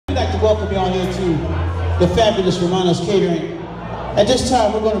like to welcome y'all here to the fabulous Romano's Catering. At this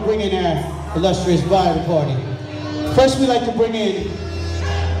time, we're going to bring in our illustrious bridal party. First, we'd like to bring in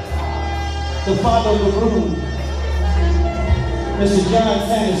the father of the groom, Mr. John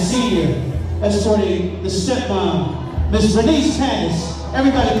Tannis Sr., escorting the stepmom, Miss Bernice Tannis.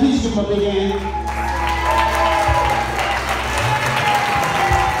 Everybody, please give him a big hand.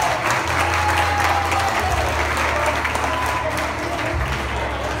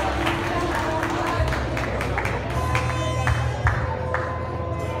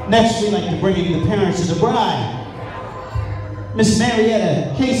 Next, we'd like to bring in the parents of the bride, Miss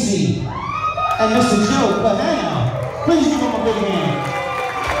Marietta Casey and Mr. Joe Bahana. Please give them a big hand.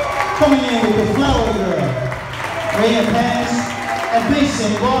 Coming in with the flower girl, Rhea Paz and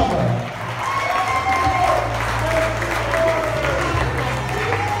Mason Barber.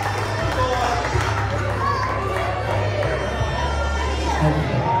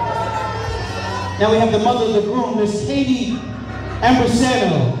 Now we have the mother of the groom, Miss Katie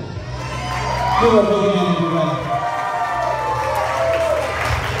Ambrosano. Give her a big hand, everybody.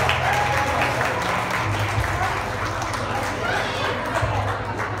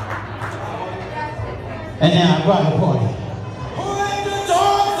 And now, bridal party.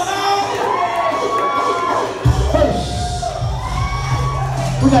 First,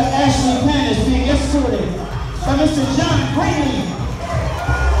 we got Ashley Panis being escorted by Mr. John Greenlee.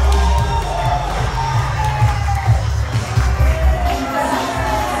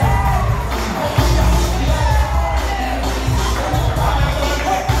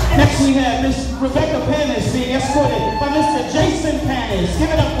 Next we have Miss Rebecca Panis being escorted by Mr. Jason Panis. Give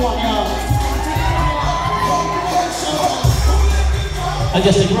it up for him, y'all. I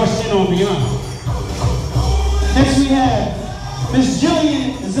guess they rushed in on me, huh? Next we have Miss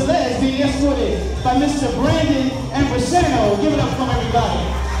Jillian Zelez being escorted by Mr. Brandon Ambrosano. Give it up for everybody.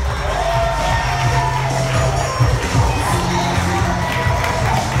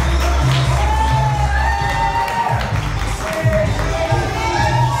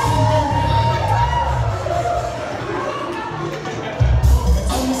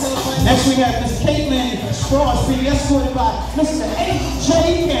 Next we have Miss Caitlin Strauss being escorted by Mr.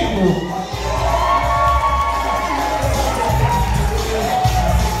 H.J. Campbell.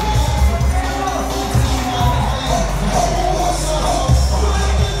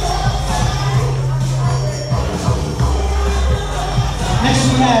 Next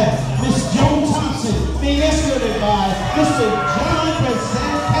we have Miss Joan Thompson being escorted by Mr. John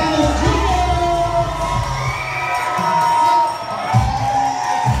Presentalis Jr.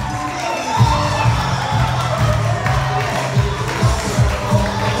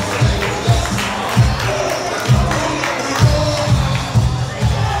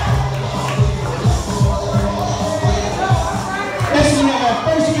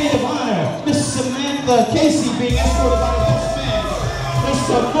 Casey being escorted by the best man,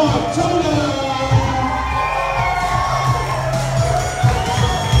 Mr. Mark Turner.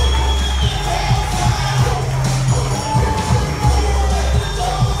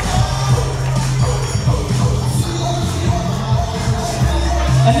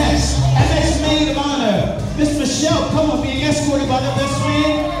 And next maid of honor, Miss Michelle Comer being escorted by the best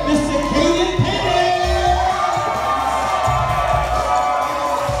man, Mr. Caden Penny.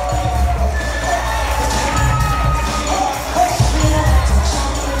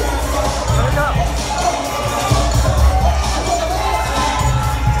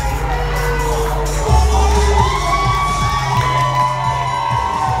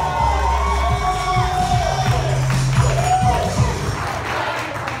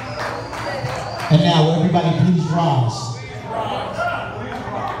 And now, will everybody please rise?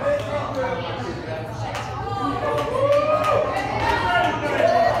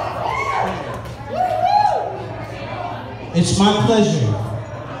 It's my pleasure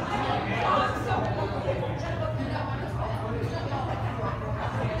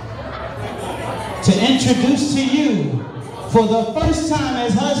to introduce to you, for the first time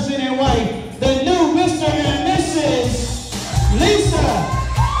as husband and wife, the new Mr. and Mrs. Lisa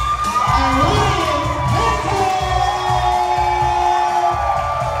and Ryan.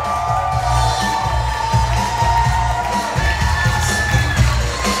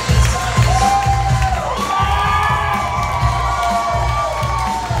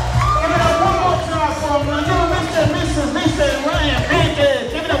 Give it up one more time for the new Mr. and Mrs. Lisa